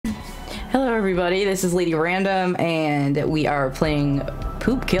Hello everybody, this is Lady Random, and we are playing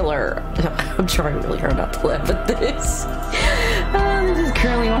Poop Killer. I'm trying really hard not to laugh at this. This is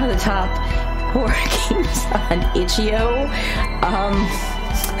currently one of the top horror games on itch.io.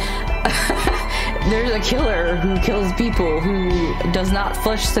 There's a killer who kills people who does not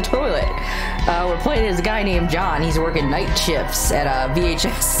flush the toilet. We're playing as a guy named John. He's working night shifts at a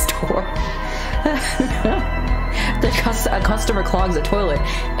VHS store. A customer clogs the toilet,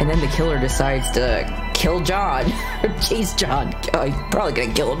 and then the killer decides to kill John, or chase John. Oh, he's probably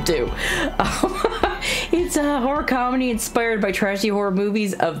gonna kill him too. It's a horror comedy inspired by trashy horror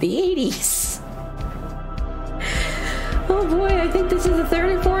movies of the 80s. Oh boy, I think this is the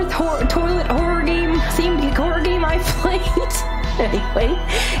 34th toilet horror game, themed horror game I've played. Anyway,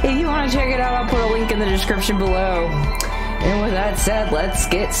 if you want to check it out, I'll put a link in the description below. And with that said, let's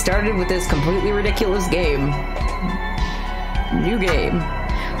get started with this completely ridiculous game. New game.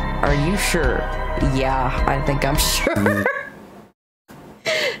 Are you sure? Yeah, I think I'm sure.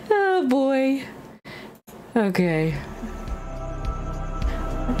 Oh boy. Okay.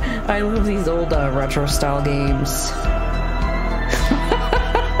 I love these old retro style games.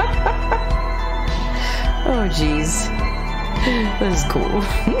 Oh jeez. This is cool.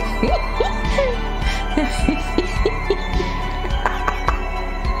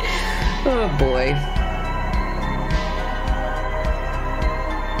 Oh boy.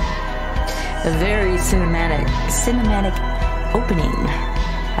 A very cinematic opening.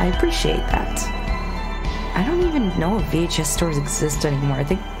 I appreciate that. I don't even know if VHS stores exist anymore. I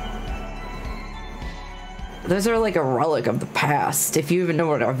think those are like a relic of the past, if you even know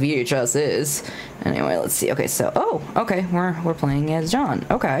what a VHS is. Anyway, let's see. Okay, so okay, we're playing as John.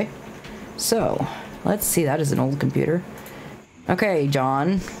 Okay. So, let's see. That is an old computer. Okay,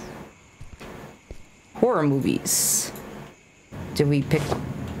 John. Horror movies. Did we pick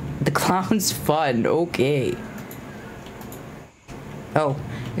The Clown's Fun? Okay. Oh,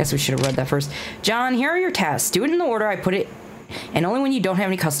 I guess we should have read that first. John, here are your tasks. Do it in the order I put it, and only when you don't have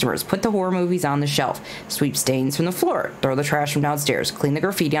any customers. Put the horror movies on the shelf. Sweep stains from the floor. Throw the trash from downstairs. Clean the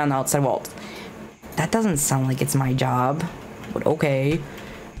graffiti on the outside walls. That doesn't sound like it's my job, but okay.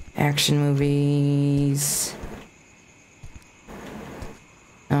 Action movies.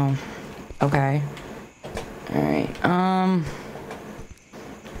 Oh, okay. Alright,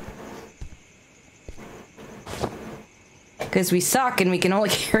 because we suck and we can only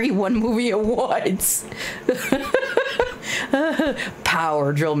carry one movie at once.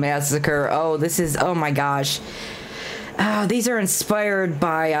 Power Drill Massacre. Oh, this is, oh my gosh. These are inspired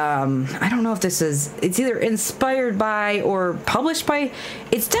by, I don't know if this is, it's either inspired by or published by,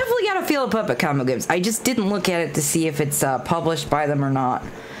 it's definitely got a feel of Puppet Comic Games. I just didn't look at it to see if it's published by them or not.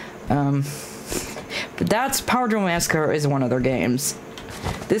 But that's Power Drill Massacre is one of their games.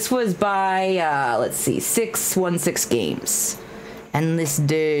 This was by, let's see, 616 Games. Endless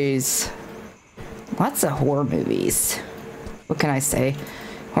Days. Lots of horror movies. What can I say?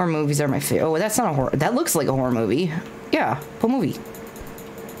 Horror movies are my favorite. Oh, that's not a horror. That looks like a horror movie. Yeah, put movie.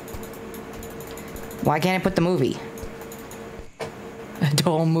 Why can't I put the movie?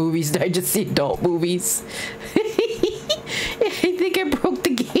 Adult movies. Did I just see adult movies? I think I broke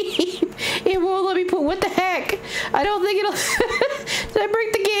the game. It won't let me put, what the heck? I don't think it'll, did I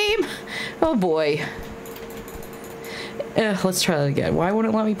break the game? Oh boy. Let's try that again. Why won't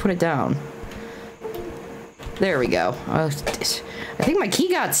it let me put it down? There we go. I think my key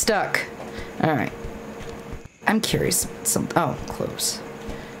got stuck. Alright. I'm curious. Oh, close.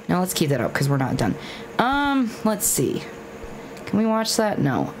 Now let's keep that up because we're not done. Let's see. Can we watch that?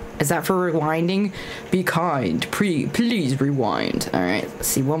 No. Is that for rewinding? Be kind. Please rewind. Alright, let's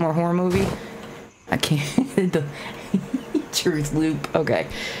see. One more horror movie. I can't. The truth loop. Okay.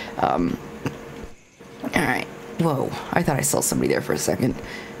 Alright. Whoa. I thought I saw somebody there for a second.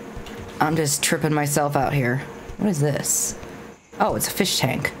 I'm just tripping myself out here. What is this? Oh, it's a fish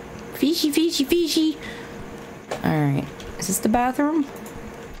tank. Fishy, fishy, fishy. Alright. Is this the bathroom?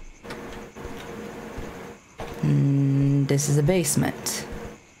 This is a basement.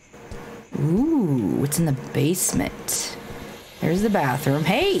 Ooh, what's in the basement? There's the bathroom.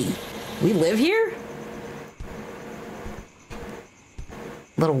 Hey! We live here?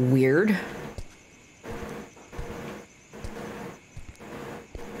 A little weird.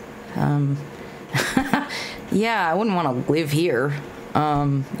 Yeah, I wouldn't want to live here.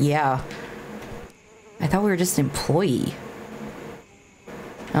 Yeah. I thought we were just an employee.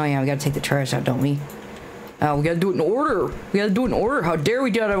 Oh yeah, we gotta take the trash out, don't we? Oh, we gotta do it in order. We gotta do it in order. How dare we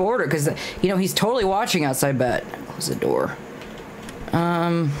do it out of order? Because, you know, he's totally watching us, I bet. Close the door.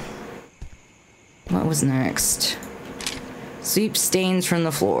 What was next? Sweep stains from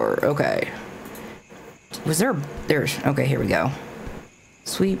the floor. Okay. Was there... There's... Okay, here we go.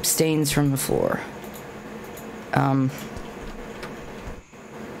 Sweep stains from the floor.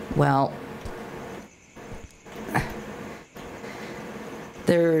 Well...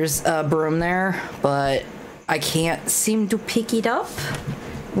 There's a broom there, but I can't seem to pick it up.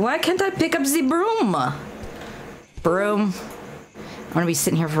 Why can't I pick up the broom? Broom. I'm gonna be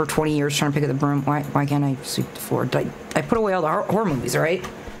sitting here for 20 years trying to pick up the broom. Why can't I sweep the floor? I put away all the horror movies, right?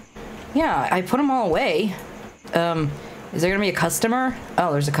 Yeah, I put them all away. Is there gonna be a customer?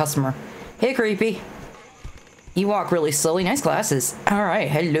 Oh, there's a customer. Hey, creepy. You walk really slowly. Nice glasses. All right,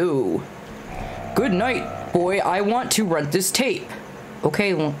 hello. Good night, boy. I want to rent this tape.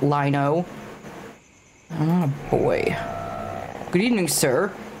 Okay, Lino. I'm not a boy. Good evening,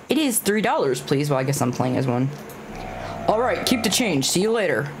 sir. It is $3, please. Well, I guess I'm playing as one. All right, keep the change. See you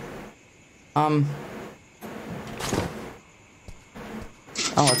later. Oh,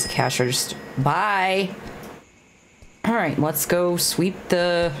 it's a cash register. Bye. All right, let's go sweep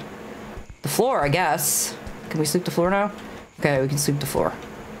the floor, I guess. Can we sweep the floor now? Okay, we can sweep the floor.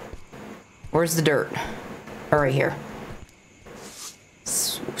 Where's the dirt? Oh, right here.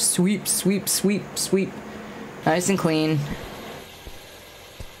 Sweep, sweep, sweep, sweep. Nice and clean.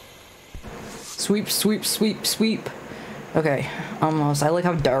 Sweep, sweep, sweep, sweep. Okay, almost. I like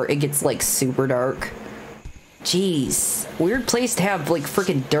how dark it gets, like, super dark. Jeez. Weird place to have, like,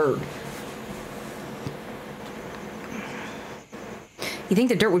 freaking dirt. You think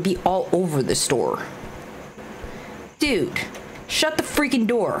the dirt would be all over the store. Dude, shut the freaking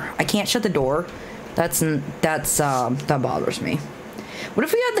door. I can't shut the door. That bothers me. What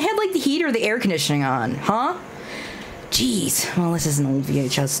if we had like the heater or the air conditioning on, huh? Jeez. Well, this is an old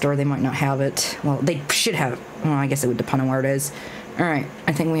VHS store. They might not have it. Well, they should have. Well, I guess it would depend on where it is. All right.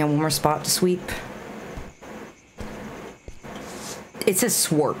 I think we have one more spot to sweep. It says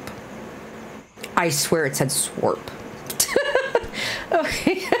swarp. I swear it said swarp.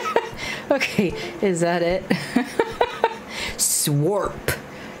 Okay. Okay. Is that it? Swarp.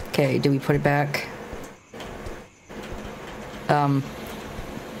 Okay. Do we put it back?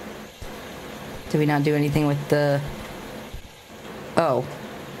 Did we not do anything with the... Oh.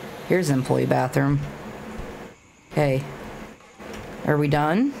 Here's the employee bathroom. Okay. Are we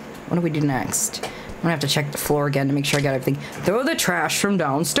done? What do we do next? I'm gonna have to check the floor again to make sure I got everything. Throw the trash from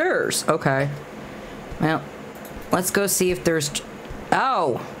downstairs. Okay. Well, let's go see if there's...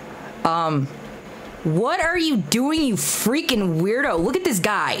 Oh. What are you doing, you freaking weirdo? Look at this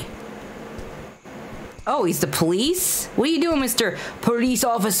guy. Oh, he's the police? What are you doing, Mr. Police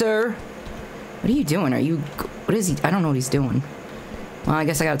Officer? What are you doing? What is he? I don't know what he's doing. Well, I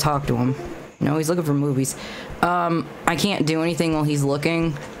guess I gotta talk to him. No, he's looking for movies. I can't do anything while he's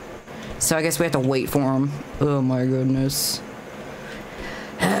looking. So I guess we have to wait for him. Oh my goodness.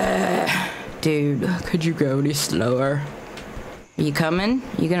 Dude, could you go any slower? Are you coming?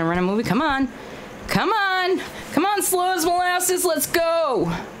 You gonna rent a movie? Come on. Come on. Come on, slow as molasses. Let's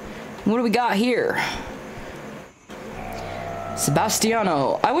go. What do we got here?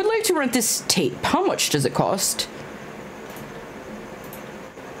 Sebastiano, I would like to rent this tape. How much does it cost?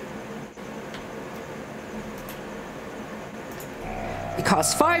 It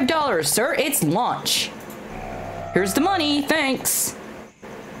costs $5, sir. It's lunch. Here's the money. Thanks.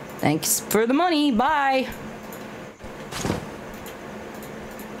 Thanks for the money. Bye.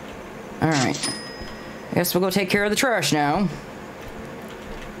 Alright. I guess we'll go take care of the trash now.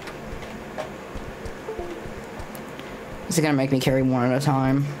 Is it gonna make me carry one at a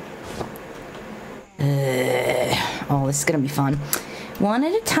time? Oh, this is gonna be fun. One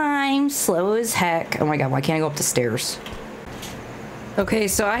at a time, slow as heck. Oh my god, why can't I go up the stairs? Okay,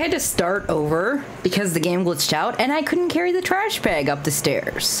 so I had to start over because the game glitched out and I couldn't carry the trash bag up the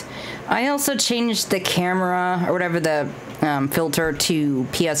stairs. I also changed the camera, or whatever, the filter to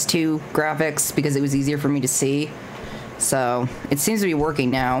PS2 graphics because it was easier for me to see. So, it seems to be working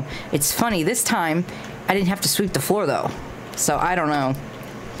now. It's funny, this time, I didn't have to sweep the floor though. So, I don't know.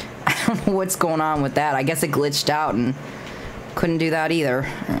 I don't know what's going on with that. I guess it glitched out and couldn't do that either.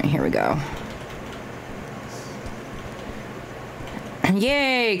 Alright, here we go.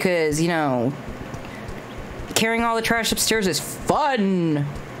 Yay, because, you know, carrying all the trash upstairs is fun.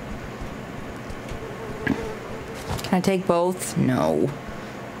 Can I take both? No.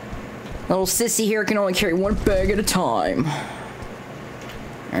 Little sissy here can only carry one bag at a time.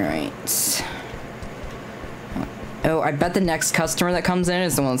 Alright. Oh, I bet the next customer that comes in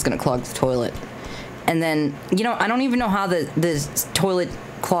is the one that's going to clog the toilet. And then, you know, I don't even know how the toilet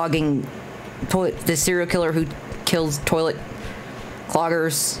clogging... the serial killer who kills toilet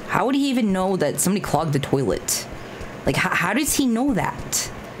cloggers... How would he even know that somebody clogged the toilet? Like, how does he know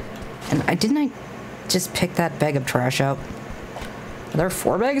that? And didn't I just pick that bag of trash up? Are there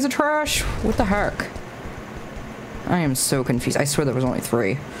 4 bags of trash? What the heck? I am so confused. I swear there was only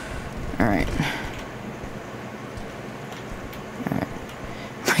 3. Alright. Alright.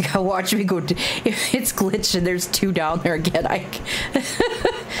 My god, watch me go. If it's glitched and there's 2 down there again,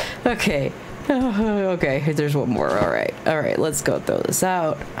 okay. Okay, there's 1 more. Alright. Alright, let's go throw this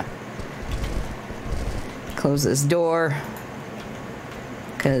out. Close this door.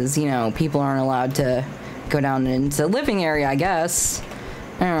 Because, you know, people aren't allowed to go down into the living area, I guess.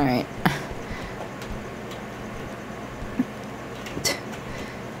 Alright.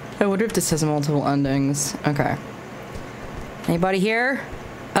 I wonder if this has multiple endings. Okay. Anybody here?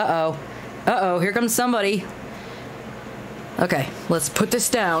 Uh-oh. Uh-oh, here comes somebody. Okay, let's put this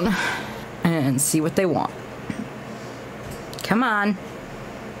down and see what they want. Come on.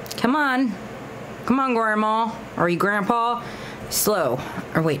 Come on. Come on, Grandma. Are you Grandpa? Slow.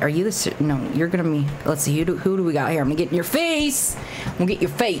 Or wait, are you the... No, you're gonna be... Let's see, who do we got here? I'm gonna get in your face. I'm gonna get your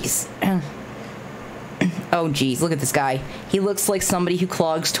face. Oh, geez, look at this guy. He looks like somebody who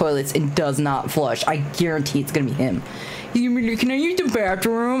clogs toilets and does not flush. I guarantee it's gonna be him. Can I use the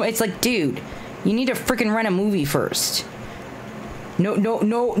bathroom? It's like, dude, you need to freaking rent a movie first. No,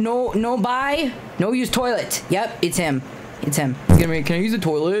 bye. No use toilet. Yep, it's him. It's him. He's gonna be, can I use the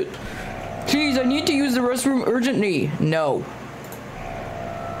toilet? Please, I need to use the restroom urgently. No.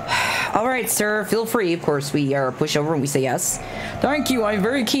 All right, sir, feel free. Of course, we are push over and we say yes. Thank you, I'm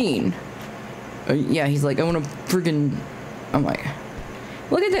very keen. Yeah, he's like, I want to freaking... I'm like,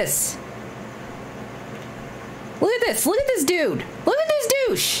 look at this. Look at this. Look at this dude. Look at this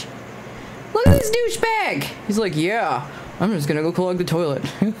douche. Look at this douchebag. He's like, yeah, I'm just gonna go clog the toilet.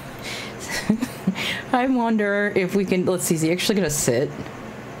 I wonder if we can... Let's see, is he actually gonna sit?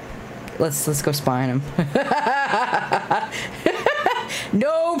 Let's go spy on him.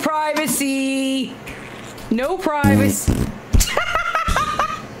 No privacy. No privacy.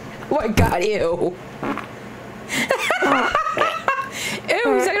 Oh my god, ew. Ew,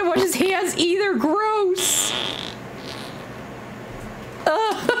 he's not gonna wash his hands either. Gross.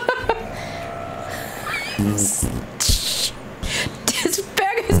 This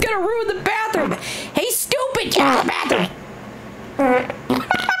bag is gonna ruin the bathroom. Hey, stupid, get out of the bathroom.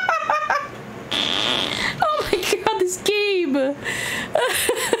 Oh my god, this game.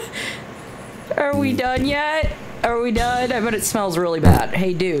 Are we done yet? Are we done? I bet it smells really bad.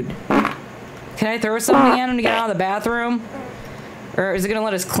 Hey, dude. Can I throw something at him to get out of the bathroom? Or is it gonna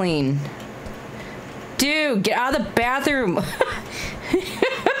let us clean? Dude, get out of the bathroom!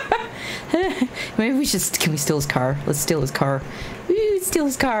 Maybe we should... Can we steal his car? Let's steal his car. Ooh, steal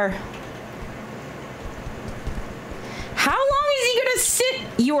his car. How long is he gonna sit?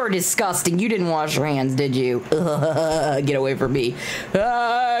 You are disgusting. You didn't wash your hands, did you? Get away from me.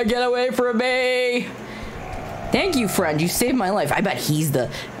 Get away from me! Thank you, friend. You saved my life. I bet he's the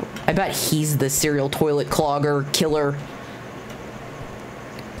serial toilet clogger killer.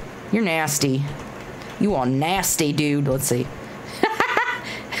 You're nasty. You are nasty, dude. Let's see.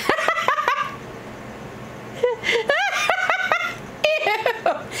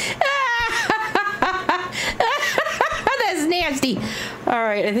 That's nasty. All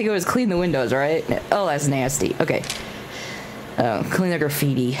right, I think it was clean the windows, right? Oh, that's nasty. Okay. Clean the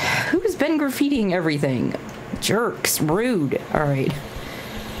graffiti. Who's been graffitiing everything? Jerks. Rude. Alright.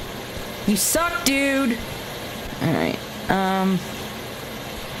 You suck, dude! Alright. I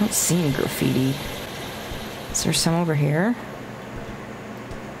don't see any graffiti. Is there some over here?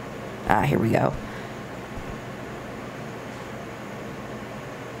 Ah, here we go.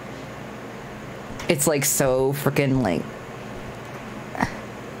 It's like so freaking like...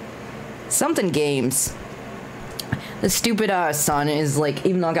 Something games. The stupid sun is like,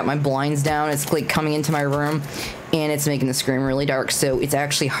 even though I got my blinds down, it's like coming into my room and it's making the screen really dark, so it's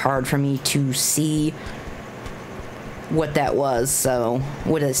actually hard for me to see what that was. So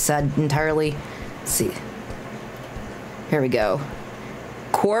what it said entirely. Let's see. Here we go.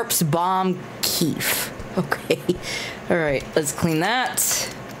 Corpse bomb Keef. Okay. Alright, let's clean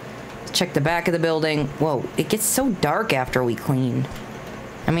that. Check the back of the building. Whoa, it gets so dark after we clean.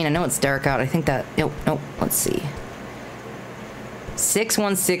 I mean, I know it's dark out. I think that... Nope, let's see.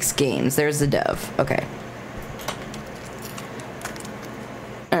 616 games. There's the dev. Okay.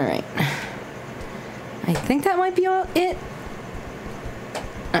 Alright. I think that might be all it.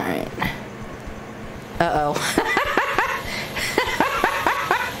 Alright. Uh-oh.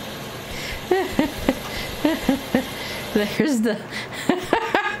 There's the...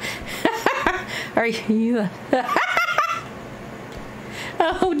 Are you...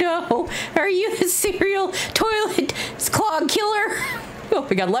 Oh no! Are you the serial toilet clog killer? Oh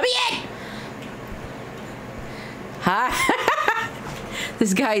my god, let me in! Hi.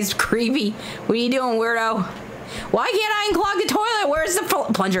 This guy's creepy. What are you doing, weirdo? Why can't I unclog the toilet? Where's the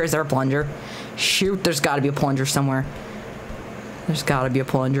plunger? Is there a plunger? Shoot, there's gotta be a plunger somewhere. There's gotta be a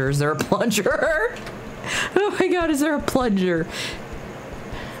plunger. Is there a plunger? Oh my god, is there a plunger?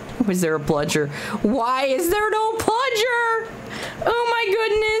 Was there a plunger? Why is there no plunger? Oh my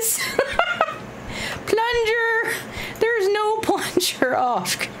goodness. Plunger. There's no plunger. Oh,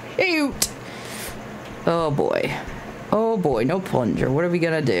 shoot. Oh boy. Oh boy, no plunger. What are we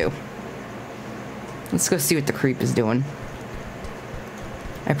gonna do? Let's go see what the creep is doing.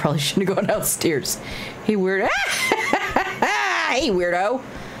 I probably shouldn't have gone downstairs. Hey, weirdo. Hey, weirdo.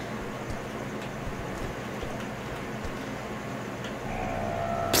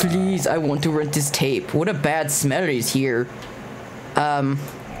 Please, I want to rent this tape. What a bad smell is here.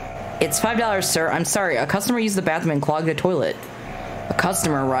 It's $5, sir. I'm sorry. A customer used the bathroom and clogged the toilet. A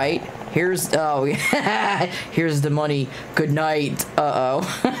customer, right? Here's, oh, here's the money. Good night. Uh-oh.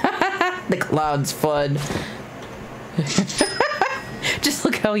 The clown's fun. Just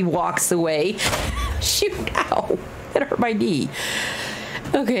look how he walks away. Shoot, ow. That hurt my knee.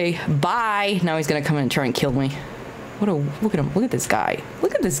 Okay, bye. Now he's gonna come in and try and kill me. What a, look at him. Look at this guy.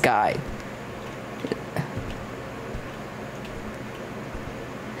 Look at this guy.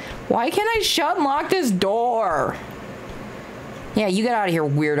 Why can't I shut and lock this door? Yeah, you get out of here,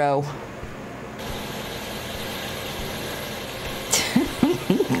 weirdo.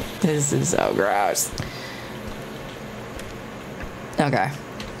 This is so gross. Okay.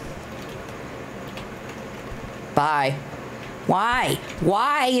 Bye. Why?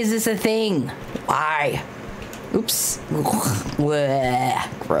 Why is this a thing? Why? Oops.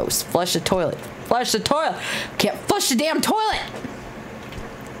 Blech. Gross. Flush the toilet. Flush the toilet. Can't flush the damn toilet.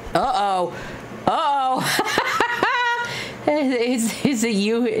 Uh-oh. Uh-oh. Is it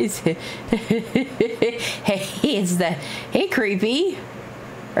you? Is it... Hey, it's the... Hey, creepy.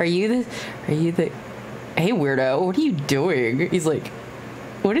 Are you the... Hey, weirdo. What are you doing? He's like...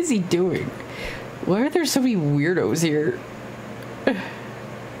 What is he doing? Why are there so many weirdos here?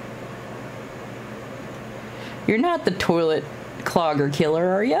 You're not the toilet clogger killer,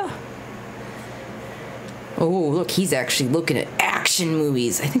 are ya? Oh, look, he's actually looking at action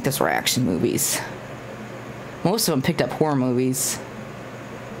movies. I think those were action movies. Most of them picked up horror movies.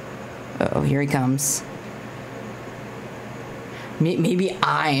 Uh-oh, here he comes. Maybe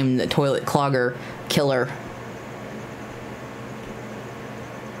I'm the toilet clogger killer.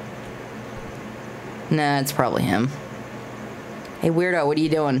 Nah, it's probably him. Hey, weirdo, what are you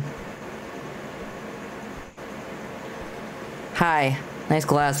doing? Hi, nice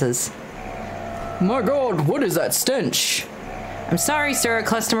glasses. My god, what is that stench? I'm sorry, sir. A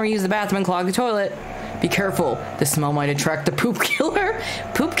customer used the bathroom and clogged the toilet. Be careful. The smell might attract the poop killer.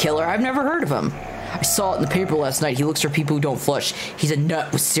 Poop killer? I've never heard of him. I saw it in the paper last night. He looks for people who don't flush. He's a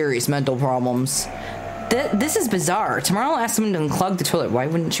nut with serious mental problems. This is bizarre. Tomorrow I'll ask him to unclog the toilet. Why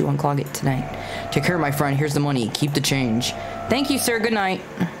wouldn't you unclog it tonight? Take care, my friend. Here's the money. Keep the change. Thank you, sir. Good night.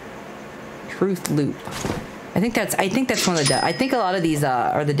 Truth loop. I think that's one of the I think a lot of these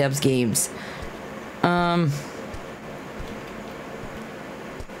are the devs games.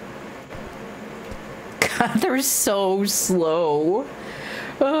 God, they're so slow.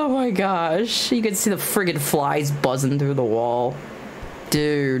 Oh my gosh. You can see the friggin' flies buzzing through the wall.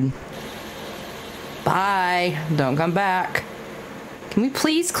 Dude. Bye. Don't come back. Can we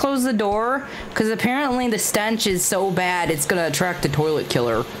please close the door? Because apparently the stench is so bad it's gonna attract the toilet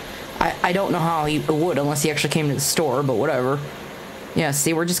killer. I don't know how he would unless he actually came to the store, but whatever. Yeah,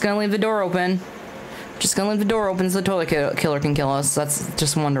 see, we're just gonna leave the door open. Just gonna leave the door open so the toilet killer can kill us. That's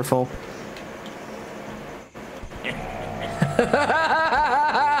just wonderful.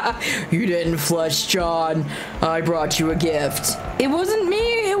 You didn't flush, John. I brought you a gift. It wasn't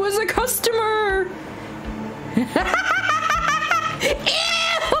me, it was a customer. Ew!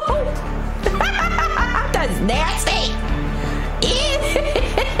 That's nasty. Ew!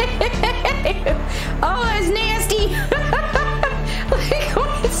 Oh, that's nasty. Like,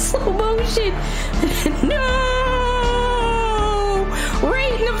 going in slow motion. No!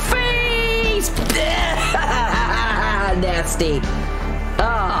 Right in the face! Nasty.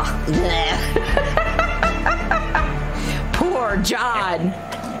 Oh. Poor John.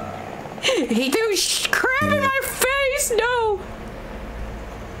 He threw crap in my face. No.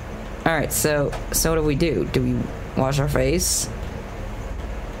 All right. So what do we do? Do we wash our face?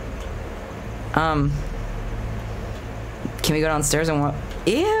 Can we go downstairs and what?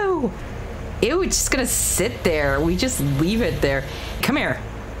 Ew. Ew. It's just gonna sit there. We just leave it there. Come here.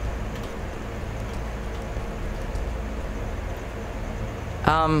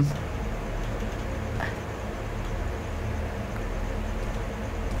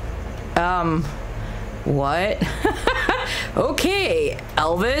 What? Okay,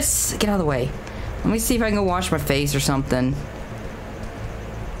 Elvis, get out of the way. Let me see if I can go wash my face or something.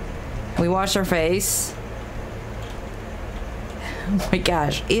 Can we wash our face? Oh my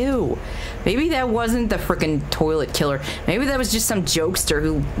gosh, ew. Maybe that wasn't the freaking toilet killer. Maybe that was just some jokester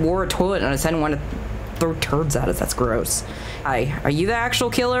who wore a toilet on his head and wanted to throw turds at us. That's gross. Hi, are you the actual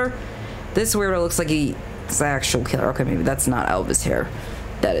killer? This weirdo looks like he's the actual killer. Okay, maybe that's not Elvis hair.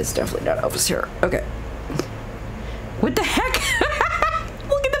 That is definitely not Elvis hair. Okay. What the heck?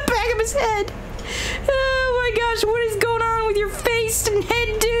 Look at the back of his head. Oh my gosh, what is going on with your face and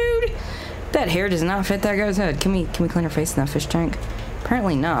head, dude? That hair does not fit that guy's head. Can we clean our face in that fish tank?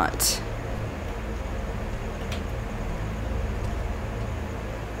 Apparently not.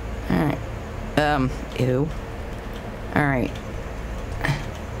 Alright. Ew. Alright.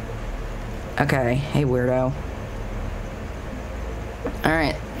 Okay, hey weirdo.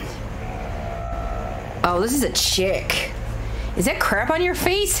 Alright. Oh, this is a chick. Is that crap on your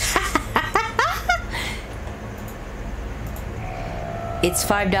face? It's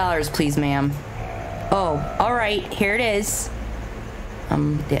 $5, please, ma'am. Oh, alright, here it is.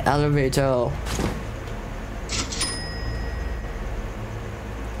 The elevator.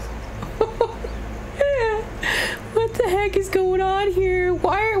 What the heck is going on here?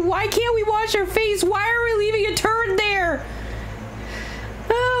 Why can't we wash our face? Why are we leaving a turd there?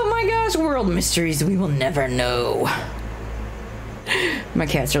 Oh my gosh, world mysteries we will never know. My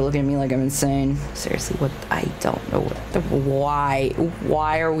cats are looking at me like I'm insane. Seriously, what? I don't know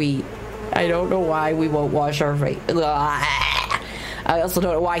why are we? I don't know why we won't wash our face. I also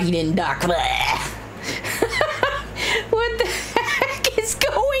don't know why he didn't duck. What the heck is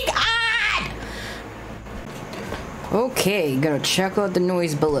going on? Okay, gonna check out the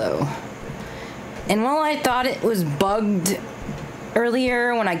noise below. And while I thought it was bugged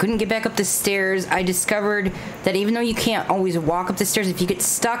earlier when I couldn't get back up the stairs, I discovered that even though you can't always walk up the stairs, if you get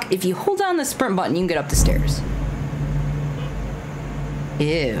stuck, if you hold down the sprint button, you can get up the stairs.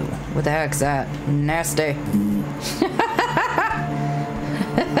 Ew, what the heck's that? Nasty.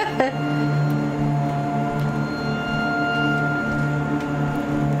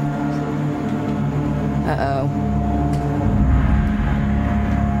 Uh-oh.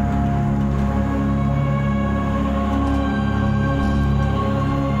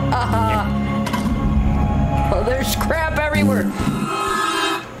 Oh, there's crap everywhere.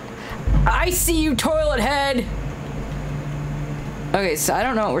 I see you, toilet head. Okay, so I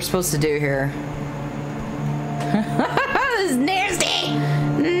don't know what we're supposed to do here. This is nasty.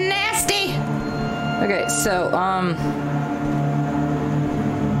 Nasty. Okay, so,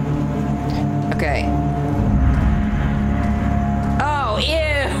 okay. Oh,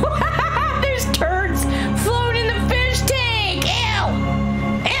 ew. There's turds floating in the fish tank. Ew.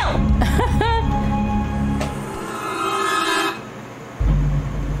 Ew.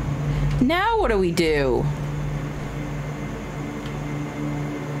 Now what do we do?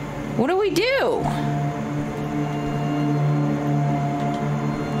 What do we do?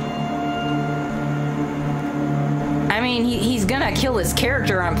 I mean, he's gonna kill his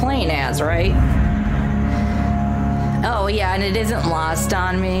character I'm playing as, right? Oh yeah, and it isn't lost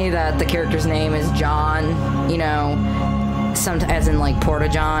on me that the character's name is John, you know, as in like Porta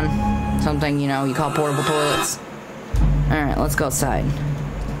John, something, you know, you call portable toilets. Alright, let's go outside.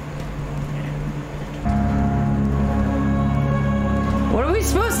 What are we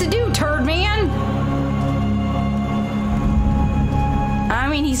supposed to do, turd man? I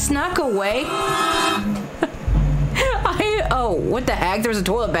mean, he snuck away. Oh, what the heck? There's a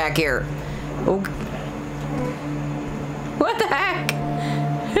toilet back here. Oh. What the heck?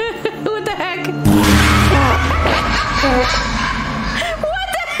 What the heck? What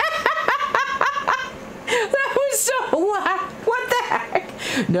the heck? That was so loud. What the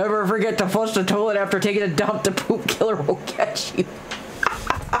heck? Never forget to flush the toilet after taking a dump. The poop killer will catch you.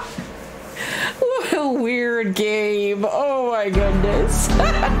 What a weird game. Oh my goodness.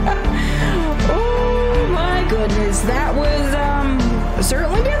 Oh my goodness. That was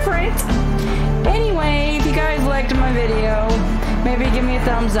certainly different. Anyway, if you guys liked my video, maybe give me a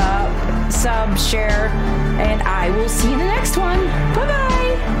thumbs up, sub, share, and I will see you in the next one. Bye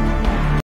bye.